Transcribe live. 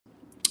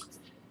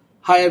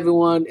Hi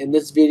everyone, in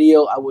this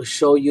video I will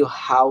show you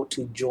how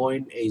to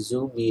join a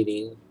Zoom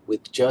meeting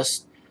with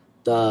just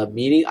the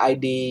meeting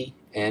ID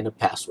and a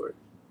password.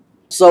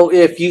 So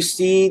if you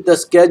see the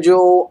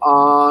schedule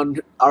on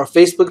our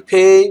Facebook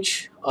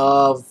page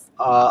of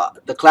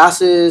the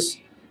classes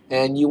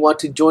and you want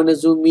to join a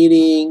Zoom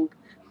meeting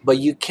but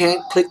you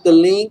can't click the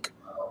link,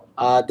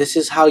 this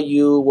is how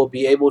you will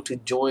be able to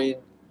join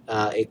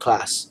a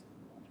class.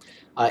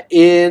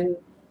 In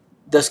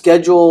the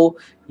schedule,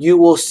 you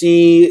will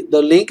see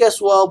the link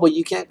as well, but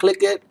you can't click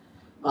it.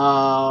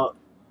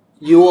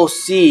 You will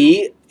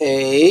see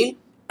a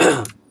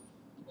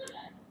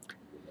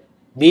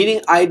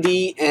meeting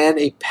ID and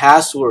a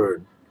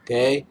password.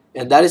 Okay,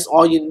 and that is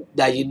all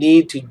that you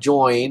need to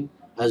join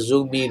a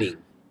Zoom meeting.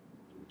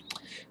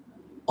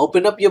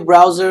 Open up your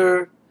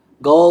browser,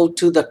 go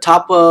to the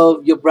top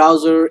of your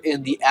browser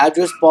in the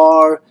address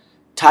bar,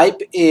 type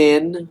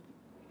in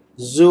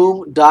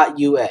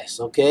zoom.us,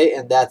 okay,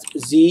 and that's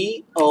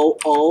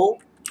ZOOM.us,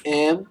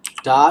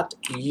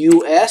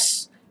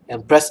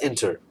 and press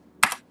enter.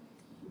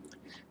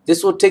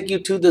 This will take you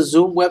to the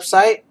Zoom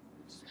website.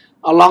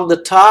 Along the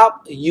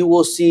top you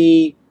will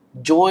see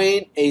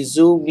join a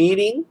Zoom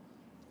meeting.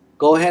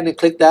 Go ahead and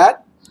click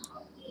that.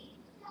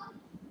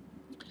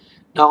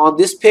 Now on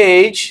this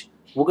page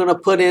we're going to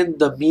put in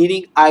the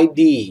meeting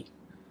ID.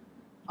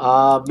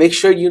 Make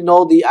sure you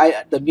know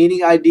the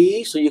meeting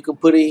ID so you can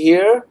put it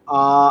here.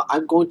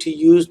 I'm going to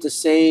use the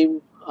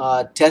same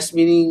test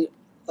meeting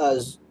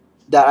as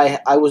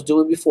that I was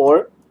doing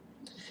before,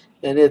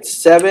 and it's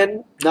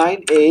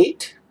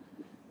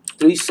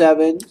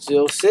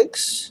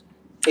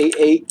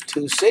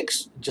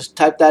 798-3706-8826. Just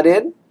type that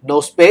in,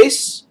 no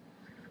space,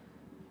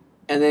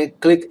 and then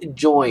click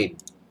join.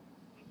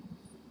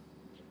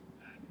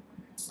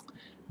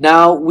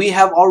 Now we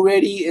have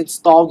already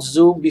installed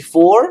Zoom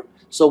before,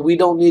 so we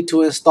don't need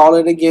to install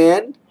it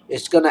again.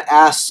 It's gonna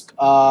ask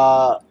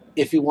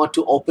if you want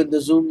to open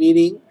the Zoom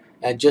meeting,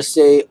 and just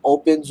say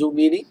open Zoom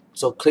meeting.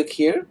 So click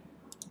here.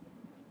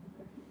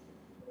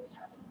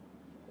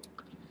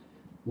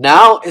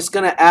 Now it's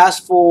gonna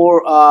ask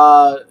for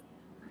a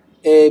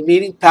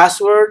meeting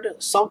password.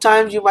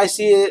 Sometimes you might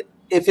see it,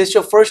 if it's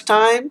your first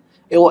time,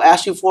 it will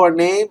ask you for a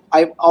name.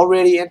 I've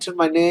already entered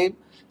my name,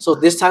 so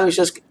this time it's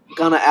just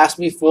gonna ask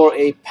me for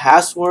a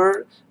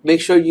password.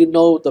 Make sure you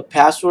know the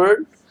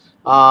password,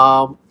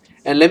 and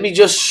let me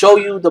just show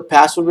you the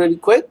password really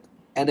quick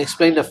and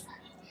explain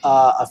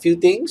a few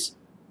things.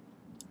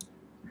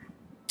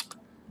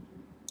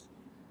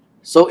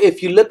 So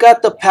if you look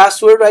at the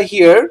password right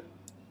here,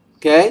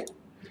 okay,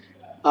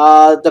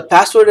 the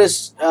password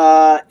is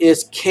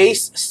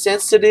case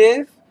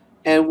sensitive,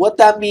 and what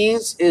that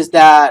means is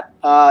that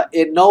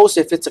it knows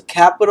if it's a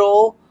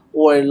capital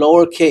or a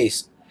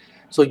lowercase.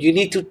 So you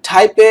need to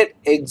type it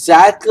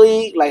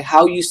exactly like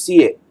how you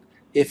see it.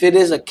 If it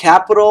is a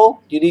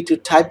capital, you need to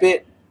type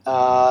it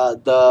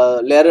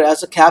the letter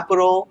as a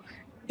capital.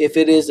 If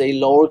it is a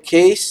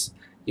lowercase,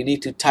 you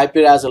need to type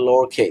it as a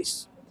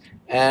lowercase.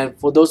 And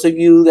for those of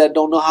you that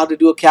don't know how to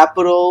do a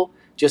capital,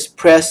 just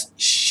press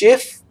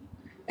Shift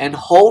and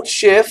hold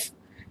Shift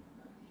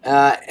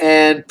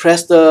and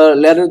press the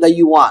letter that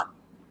you want,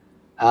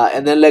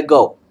 and then let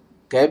go.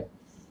 Okay,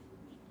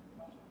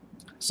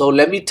 so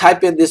let me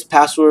type in this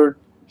password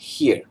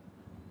here.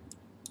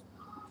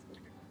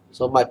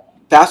 So my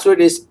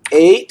password is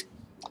 8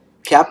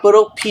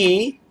 capital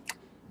P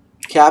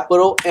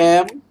capital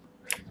M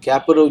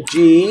capital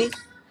G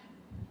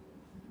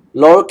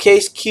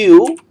lowercase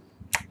q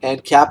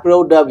and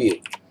capital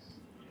W,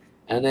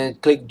 and then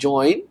click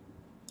join.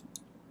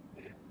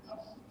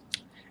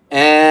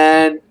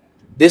 And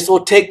this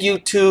will take you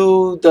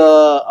to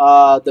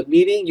the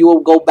meeting. You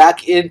will go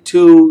back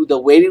into the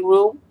waiting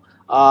room,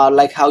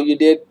 like how you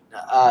did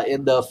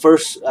in the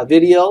first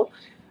video,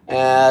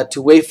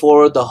 to wait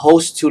for the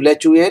host to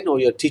let you in or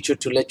your teacher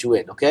to let you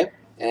in. Okay,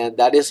 and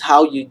that is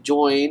how you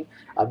join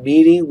a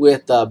meeting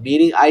with a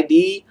meeting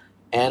ID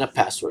and a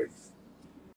password.